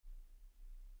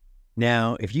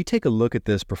Now, if you take a look at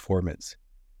this performance,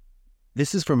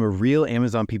 this is from a real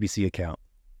Amazon PPC account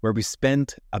where we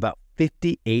spent about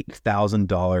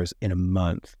 $58,000 in a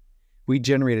month. We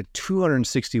generated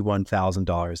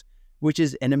 $261,000, which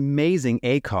is an amazing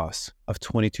ACOS of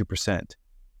 22%.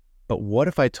 But what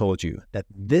if I told you that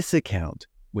this account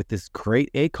with this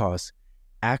great ACOS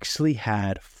actually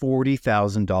had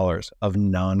 $40,000 of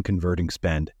non-converting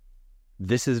spend?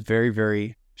 This is very,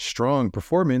 very strong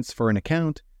performance for an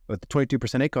account with the 22%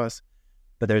 ACOS,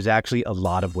 but there's actually a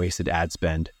lot of wasted ad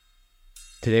spend.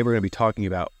 Today, we're going to be talking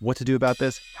about what to do about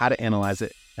this, how to analyze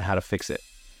it, and how to fix it.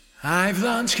 I've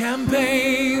launched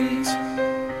campaigns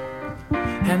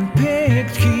and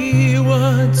picked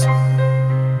keywords.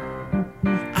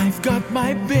 I've got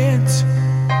my bids,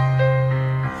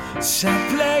 set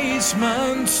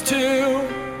placements too,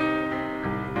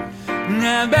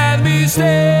 and bad mistakes.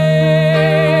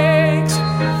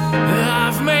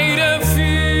 I've made a few.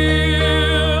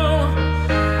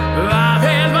 I've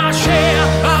had my share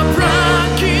of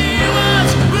wrong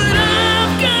keywords, but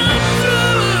I've got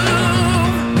through.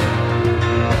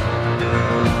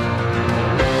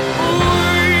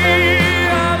 We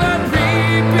are the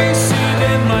PPC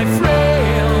and my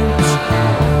friends,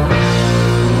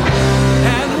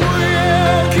 and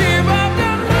we'll keep up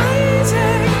the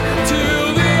rising to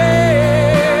the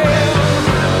end.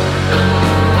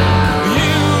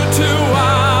 You two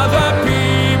are the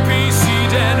PPC,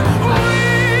 and we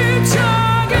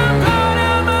talk about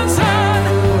Amazon.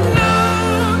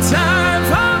 No time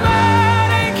for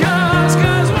manicures,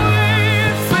 'cause we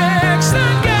fix the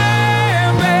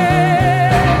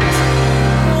gambit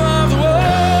of the world.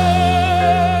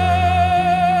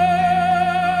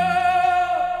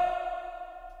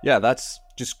 Yeah, that's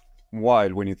just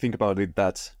wild when you think about it,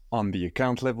 that on the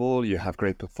account level you have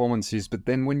great performances, but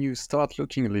then when you start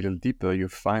looking a little deeper, you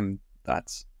find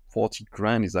that 40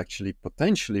 grand is actually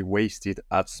potentially wasted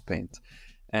ad spend.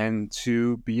 And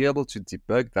to be able to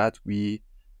debug that, you,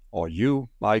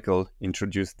 Michael,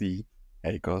 introduced the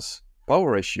ACOS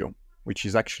power ratio, which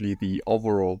is actually the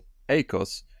overall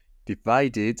ACOS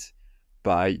divided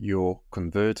by your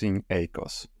converting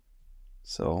ACOS.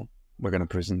 So we're going to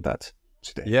present that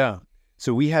today. Yeah.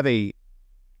 So we have a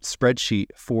spreadsheet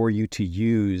for you to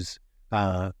use,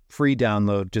 free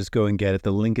download. Just go and get it.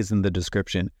 The link is in the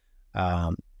description.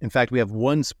 In fact, we have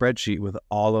one spreadsheet with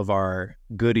all of our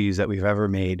goodies that we've ever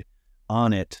made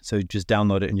on it. So just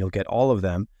download it and you'll get all of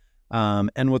them.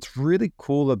 And what's really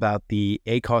cool about the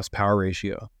ACOS power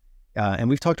ratio, and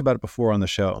we've talked about it before on the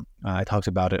show. I talked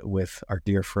about it with our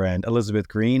dear friend Elizabeth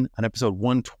Green on episode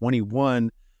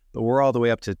 121, but we're all the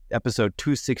way up to episode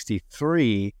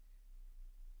 263.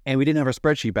 And we didn't have a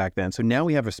spreadsheet back then. So now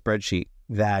we have a spreadsheet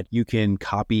that you can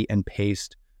copy and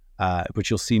paste, which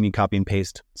you'll see me copy and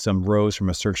paste some rows from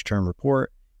a search term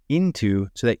report into,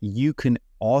 so that you can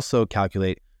also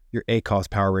calculate your ACOS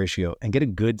power ratio and get a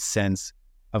good sense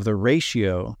of the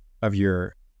ratio of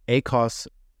your ACOS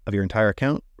of your entire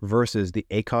account versus the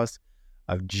ACOS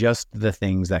of just the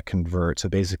things that convert. So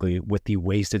basically, with the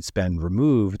wasted spend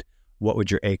removed, what would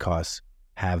your ACOS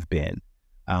have been?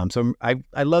 So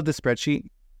I love the spreadsheet.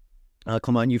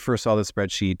 Clement, you first saw the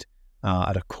spreadsheet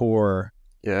at a core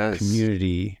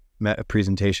community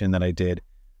presentation that I did.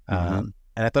 And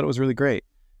I thought it was really great.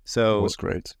 So It was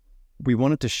great. We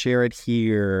wanted to share it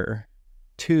here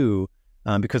too,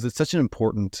 because it's such an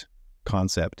important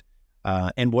concept.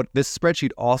 And what this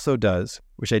spreadsheet also does,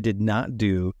 which I did not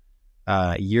do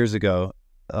years ago,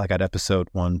 like at episode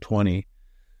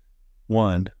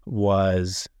 121,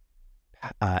 was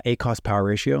ACOS power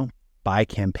ratio by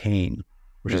campaign,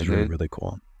 which is really, really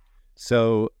cool.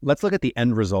 So let's look at the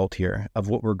end result here of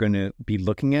what we're going to be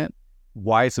looking at,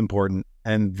 why it's important,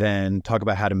 and then talk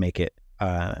about how to make it.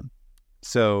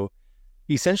 So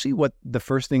essentially what the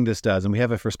first thing this does, and we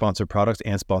have it for sponsored products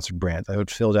and sponsored brands. I would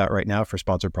fill it out right now for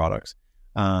sponsored products.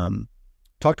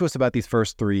 Talk to us about these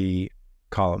first three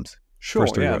columns. Sure,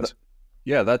 first three rows.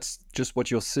 That's just what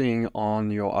you're seeing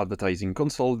on your advertising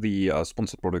console, the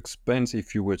sponsored product spends.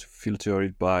 If you were to filter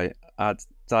it by ad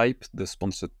type, the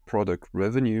sponsored product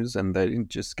revenues, and then it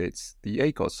just gets the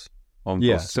ACOS on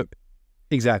So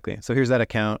exactly. So here's that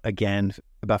account again,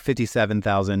 about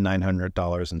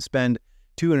 $57,900 in spend,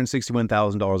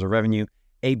 $261,000 of revenue,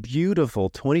 a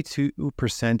beautiful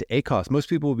 22% ACOS. Most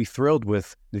people will be thrilled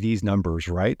with these numbers,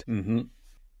 right? Mm-hmm.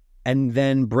 And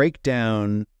then break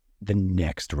down the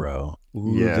next row.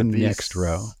 Next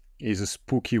row is a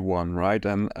spooky one, right?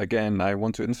 And again, I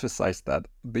want to emphasize that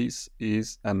this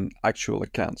is an actual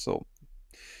account. So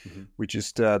we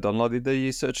just downloaded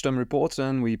the search term report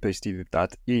and we pasted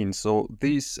that in. So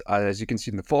this, as you can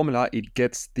see in the formula, it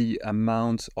gets the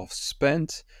amount of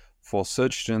spent for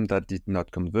search term that did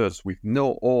not convert with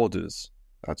no orders.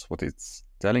 That's what it's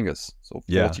telling us. So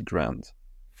 40 grand.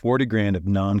 40 grand of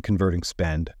non-converting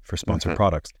spend for sponsored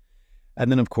products.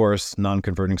 And then, of course,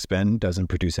 non-converting spend doesn't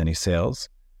produce any sales.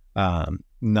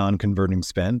 Non-converting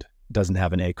spend doesn't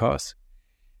have an ACOS.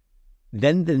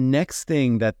 Then the next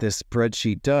thing that this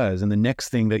spreadsheet does, and the next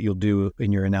thing that you'll do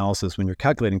in your analysis when you're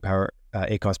calculating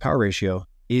ACOS power ratio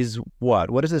is what?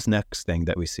 What is this next thing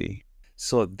that we see?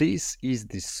 So this is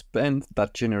the spend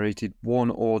that generated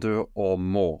one order or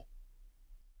more.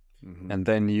 And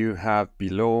then you have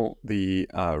below the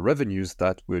revenues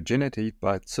that were generated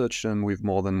by search term with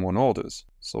more than one orders.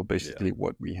 So basically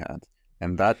what we had.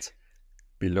 And that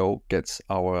below gets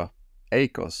our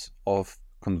ACOS of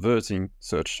converting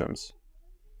search terms.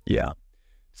 Yeah,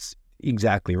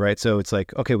 exactly, right? So it's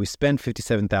like, okay, we spend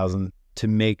 57,000 to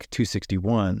make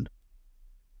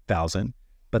 261,000,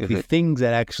 but the things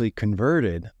that actually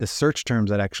converted, the search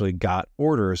terms that actually got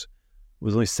orders,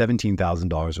 was only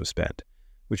 $17,000 was spent,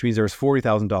 which means there was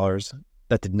 $40,000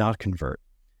 that did not convert.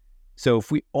 So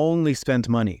if we only spent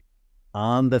money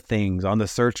on the things, on the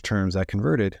search terms that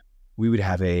converted, we would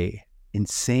have a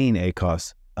insane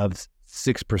ACOS of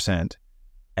 6%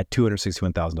 at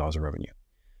 $261,000 of revenue.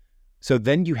 So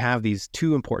then you have these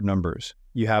two important numbers.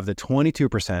 You have the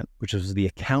 22%, which was the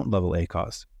account level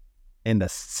ACOS, and the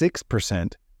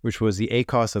 6%, which was the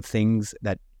ACOS of things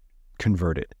that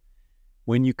converted.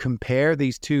 When you compare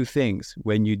these two things,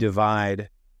 when you divide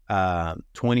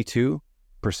 22%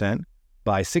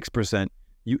 by 6%,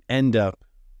 you end up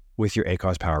with your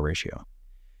ACOS power ratio.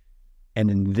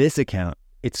 And in this account,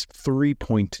 it's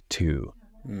 3.2,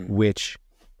 which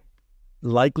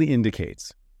likely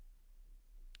indicates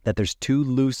that there's too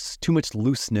much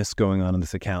looseness going on in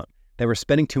this account, that we're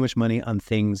spending too much money on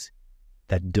things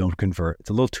that don't convert.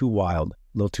 It's a little too wild,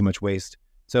 a little too much waste.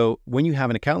 So when you have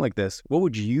an account like this, what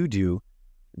would you do?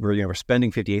 We're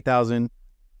spending $58,000,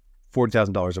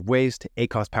 $40,000 of waste,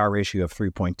 ACOS power ratio of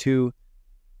 3.2.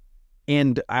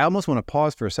 And I almost want to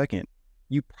pause for a second.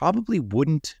 You probably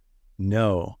wouldn't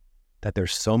know that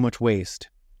there's so much waste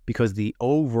because the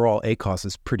overall ACOS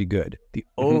is pretty good. The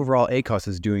overall ACOS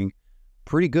is doing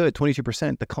pretty good,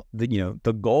 22%.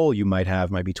 The goal you might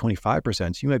have might be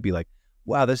 25%. So you might be like,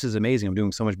 wow, this is amazing. I'm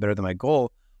doing so much better than my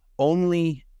goal,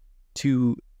 only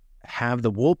to have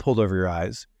the wool pulled over your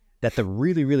eyes that the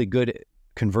really, really good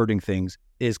converting things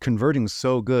is converting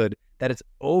so good that it's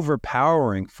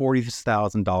overpowering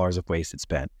 $40,000 of wasted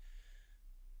spend.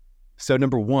 So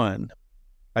number one,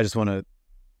 I just want to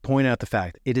point out the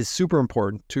fact it is super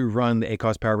important to run the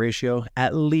ACOS power ratio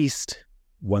at least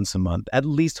once a month, at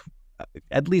least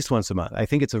once a month. I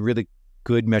think it's a really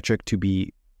good metric to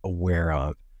be aware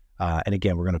of. And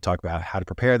again, we're going to talk about how to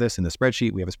prepare this in the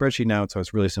spreadsheet. We have a spreadsheet now, so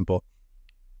it's really simple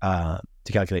to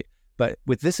calculate. But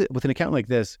with an account like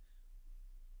this,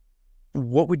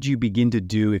 what would you begin to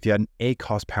do if you had an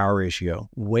ACOS power ratio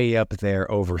way up there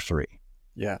over 3?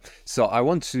 Yeah. So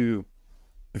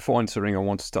before answering, I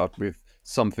want to start with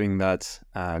something that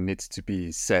needs to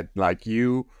be said. Like,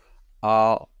 you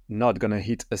are not going to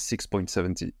hit a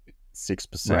 6.76%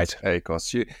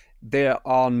 ACOS. There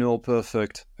are no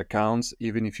perfect accounts.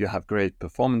 Even if you have great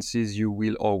performances, you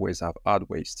will always have ad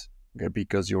waste. Okay?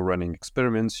 Because you're running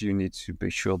experiments, you need to be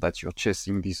sure that you're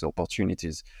chasing these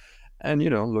opportunities and,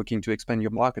 looking to expand your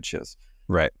market shares.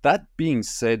 Right. That being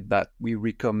said, that we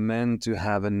recommend to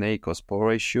have an ACOS power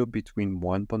ratio between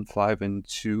 1.5 and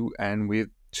 2, and with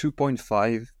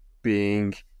 2.5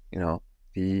 being,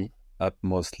 the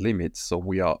utmost limit. So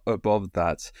we are above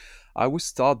that. I would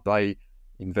start by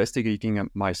investigating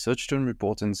my search term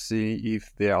report and see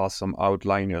if there are some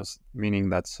outliers, meaning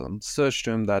that some search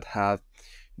terms that have,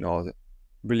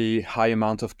 really high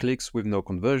amount of clicks with no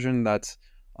conversion that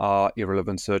are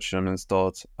irrelevant search terms, and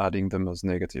start adding them as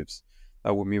negatives.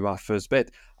 That would be my first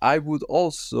bet. I would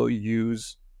also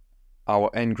use our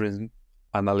Ngram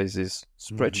analysis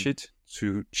spreadsheet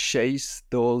to chase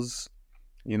those,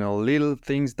 little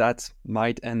things that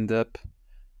might end up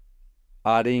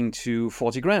adding to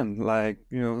 40 grand, like,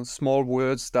 small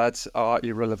words that are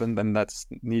irrelevant and that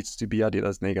needs to be added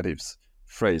as negatives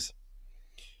phrase.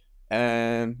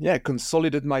 And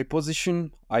consolidate my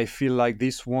position. I feel like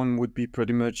this one would be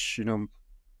pretty much,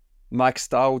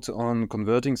 maxed out on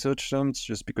converting search terms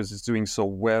just because it's doing so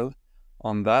well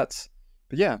on that.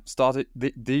 But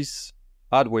this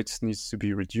ad weights needs to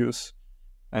be reduced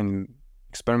and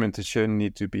experimentation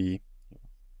need to be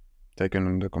taken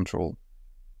under control.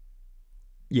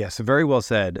 Yes, very well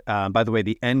said. By the way,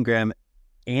 the Ngram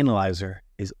analyzer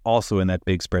is also in that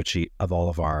big spreadsheet of all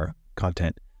of our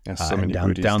content So many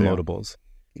downloadables.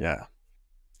 Yeah.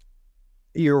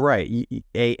 You're right.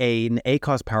 An A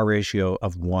cost power ratio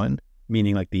of 1,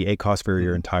 meaning like the A cost for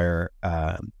your entire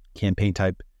campaign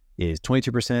type is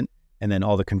 22%, and then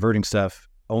all the converting stuff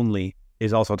only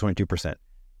is also 22%.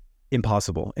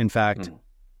 Impossible. In fact,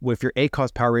 if your A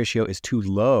cost power ratio is too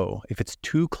low, if it's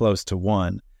too close to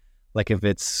 1, like if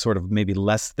it's sort of maybe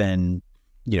less than,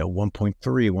 1.3,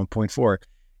 1.4,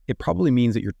 it probably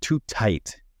means that you're too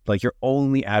tight. Like you're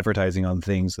only advertising on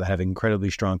things that have incredibly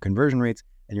strong conversion rates,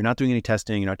 and you're not doing any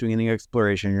testing, you're not doing any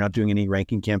exploration, you're not doing any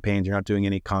ranking campaigns, you're not doing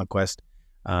any conquest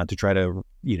to try to,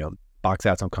 box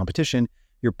out some competition.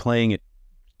 You're playing it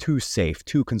too safe,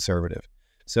 too conservative.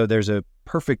 So there's a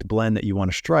perfect blend that you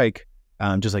want to strike,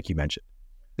 just like you mentioned.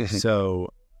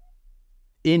 So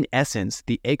in essence,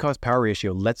 the A cost power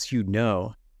ratio lets you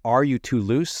know, are you too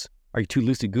loose? Are you too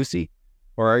loosey-goosey?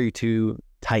 Or are you too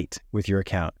tight with your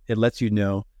account? It lets you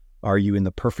know, are you in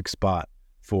the perfect spot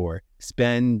for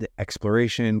spend,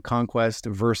 exploration, conquest,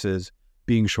 versus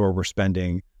being sure we're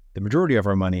spending the majority of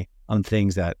our money on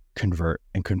things that convert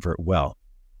and convert well.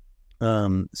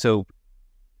 So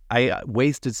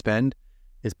wasted spend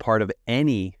is part of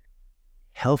any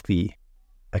healthy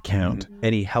account,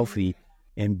 any healthy,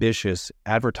 ambitious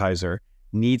advertiser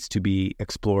needs to be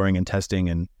exploring and testing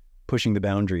and pushing the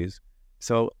boundaries.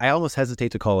 So I almost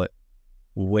hesitate to call it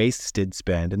wasted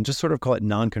spend and just sort of call it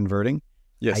non-converting.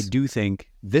 Yes. I do think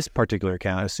this particular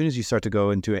account, as soon as you start to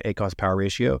go into an A cost power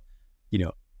ratio,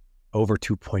 over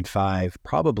 2.5,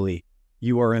 probably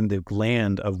you are in the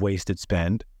land of wasted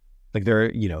spend. Like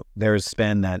there's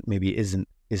spend that maybe is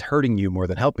hurting you more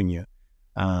than helping you.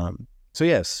 So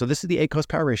this is the A cost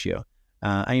power ratio.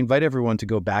 I invite everyone to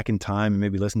go back in time and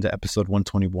maybe listen to episode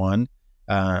 121,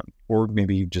 or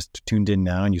maybe you just tuned in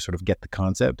now and you sort of get the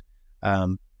concept.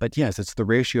 But yes, it's the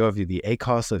ratio of the A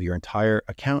cost of your entire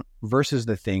account versus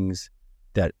the things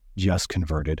that just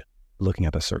converted, looking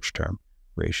at the search term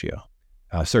ratio,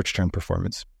 search term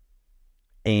performance.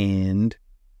 And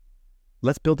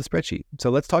let's build the spreadsheet. So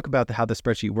let's talk about how the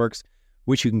spreadsheet works,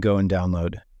 which you can go and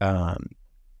download.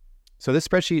 So this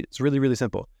spreadsheet is really, really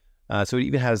simple. So it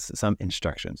even has some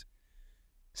instructions.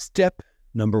 Step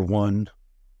number 1,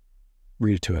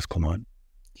 read it to us, Clement.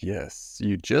 Yes,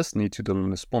 you just need to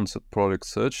download a sponsored product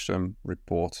search term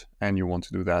report, and you want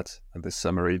to do that at the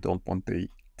summary, don't want the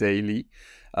daily.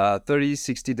 30,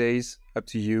 60 days, up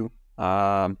to you.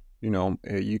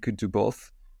 You could do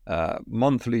both.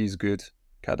 Monthly is good,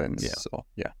 cadence. Yeah. So,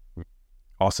 yeah.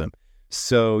 Awesome.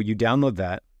 So you download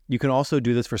that. You can also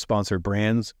do this for sponsored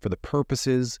brands. For the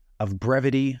purposes of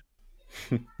brevity,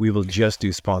 we will just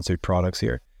do sponsored products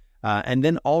here. And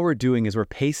then all we're doing is we're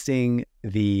pasting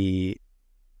the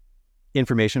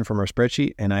information from our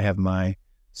spreadsheet, and I have my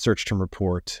search term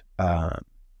report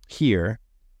here,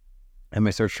 and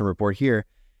my search term report here,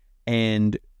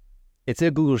 and it's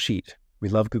a Google Sheet. We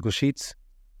love Google Sheets.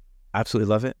 Absolutely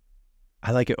love it.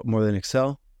 I like it more than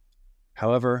Excel.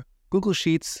 However, Google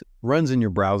Sheets runs in your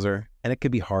browser, and it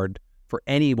could be hard for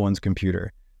anyone's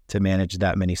computer to manage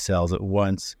that many cells at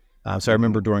once. So I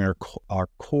remember during our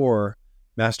core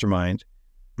mastermind,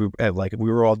 we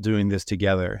were all doing this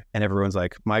together, and everyone's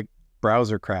like, my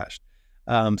browser crashed.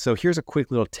 So here's a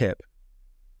quick little tip.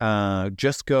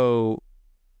 Just go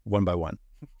one by one.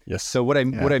 Yes. So what I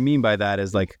mean by that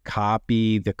is like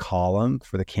copy the column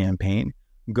for the campaign,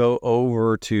 go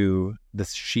over to the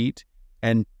sheet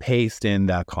and paste in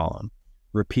that column.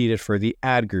 Repeat it for the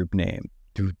ad group name.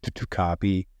 To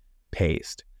copy,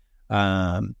 paste.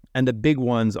 And the big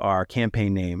ones are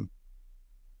campaign name,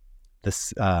 the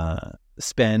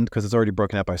spend, because it's already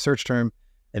broken out by search term,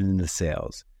 and then the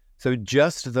sales. So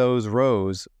just those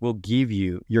rows will give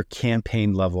you your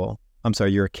campaign level,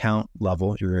 your account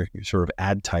level, your sort of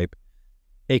ad type,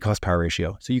 A cost power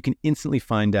ratio. So you can instantly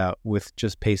find out with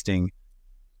just pasting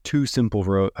three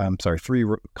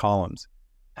columns,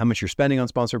 how much you're spending on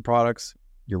sponsored products,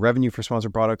 your revenue for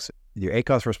sponsored products, your A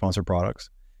cost for sponsored products,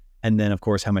 and then of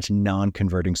course how much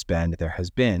non-converting spend there has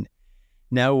been.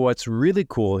 Now what's really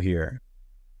cool here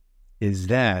is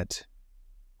that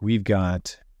we've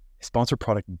got a sponsored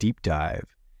product deep dive.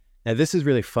 Now this is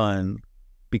really fun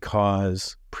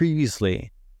because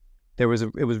previously it was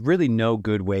really no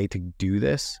good way to do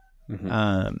this.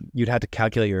 Mm-hmm. You'd have to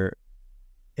calculate your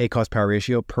A cost power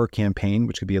ratio per campaign,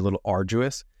 which could be a little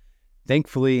arduous.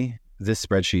 Thankfully, this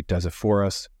spreadsheet does it for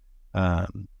us.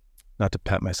 Not to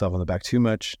pat myself on the back too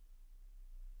much,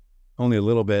 only a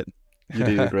little bit. You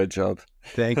did a great job.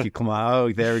 Thank you, Kamal.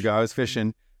 Oh, there we go. I was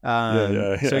fishing.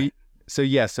 Yeah.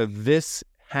 So this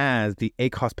has the A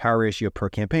cost power ratio per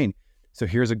campaign. So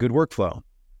here's a good workflow.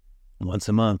 Once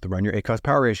a month, run your A cost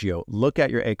power ratio. Look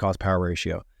at your A cost power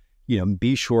ratio.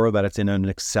 Be sure that it's in an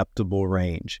acceptable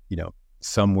range.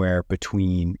 somewhere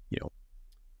between, 1.5,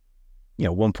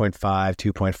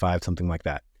 2.5, something like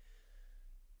that.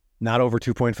 Not over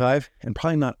 2.5 and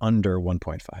probably not under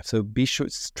 1.5. So be sure,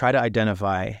 try to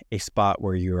identify a spot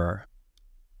where your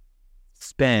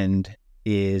spend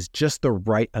is just the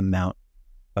right amount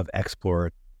of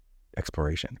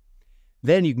exploration.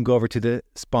 Then you can go over to the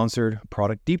sponsored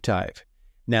product deep dive.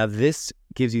 Now this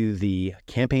gives you the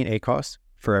campaign ACoS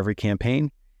for every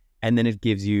campaign, and then it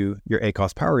gives you your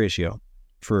ACoS power ratio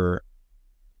for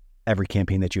every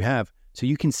campaign that you have. So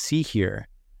you can see here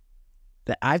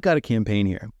that I've got a campaign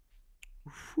here.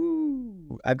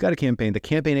 I've got a campaign. The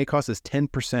campaign ACoS is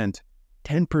 10%.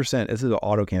 10%. This is an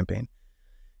auto campaign.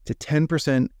 It's a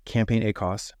 10% campaign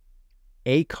ACoS.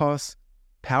 ACoS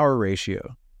power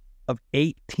ratio of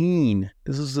 18.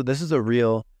 This is a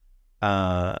real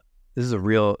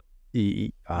real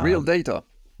data.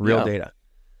 Real data.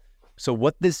 So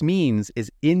what this means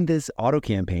is in this auto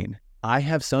campaign, I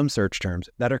have some search terms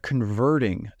that are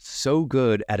converting so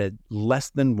good at a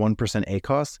less than 1%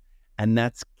 ACoS, and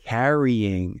that's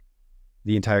carrying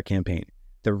the entire campaign.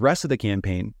 The rest of the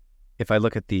campaign, if I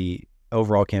look at the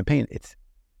overall campaign, it's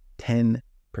 10%.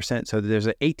 So there's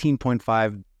an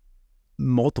 18.5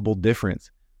 multiple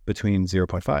difference between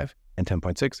 0.5 and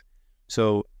 10.6.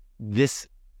 So this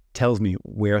tells me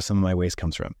where some of my waste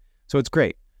comes from. So it's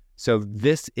great. So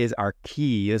this is our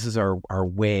key. This is our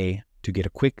way to get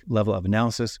a quick level of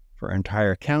analysis for our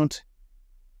entire account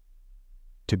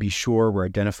to be sure we're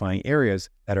identifying areas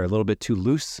that are a little bit too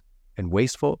loose and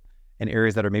wasteful and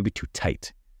areas that are maybe too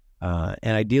tight.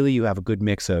 And ideally, you have a good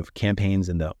mix of campaigns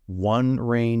in the 1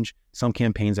 range, some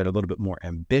campaigns that are a little bit more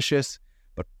ambitious,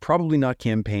 but probably not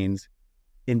campaigns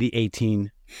in the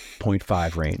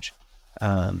 18.5 range.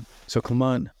 So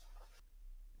Clement,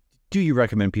 do you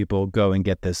recommend people go and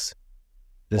get this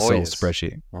whole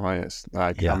spreadsheet? Oh, yes.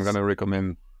 I'm going to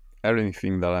recommend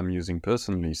everything that I'm using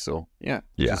personally. So,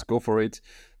 just go for it.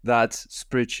 That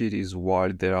spreadsheet is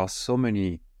wild. There are so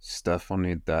many stuff on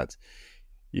it that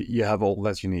you have all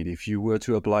that you need. If you were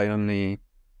to apply only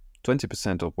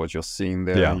 20% of what you're seeing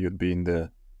there, you'd be in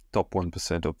the top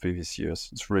 1% of previous years.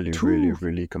 It's really, really,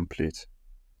 really complete.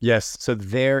 Yes. So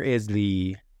there is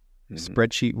the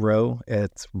spreadsheet row.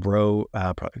 It's row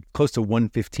close to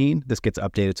 115. This gets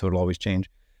updated, so it'll always change.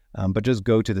 But just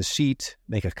go to the sheet,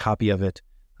 make a copy of it,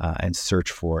 and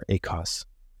search for ACoS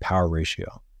power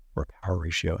ratio,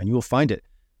 and you will find it.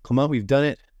 Clement, we've done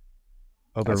it.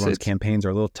 Hope everyone's campaigns are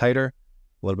a little tighter,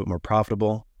 a little bit more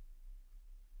profitable.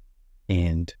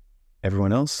 And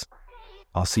everyone else,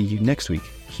 I'll see you next week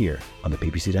here on the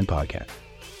PPC Den podcast.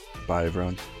 Bye,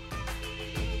 everyone.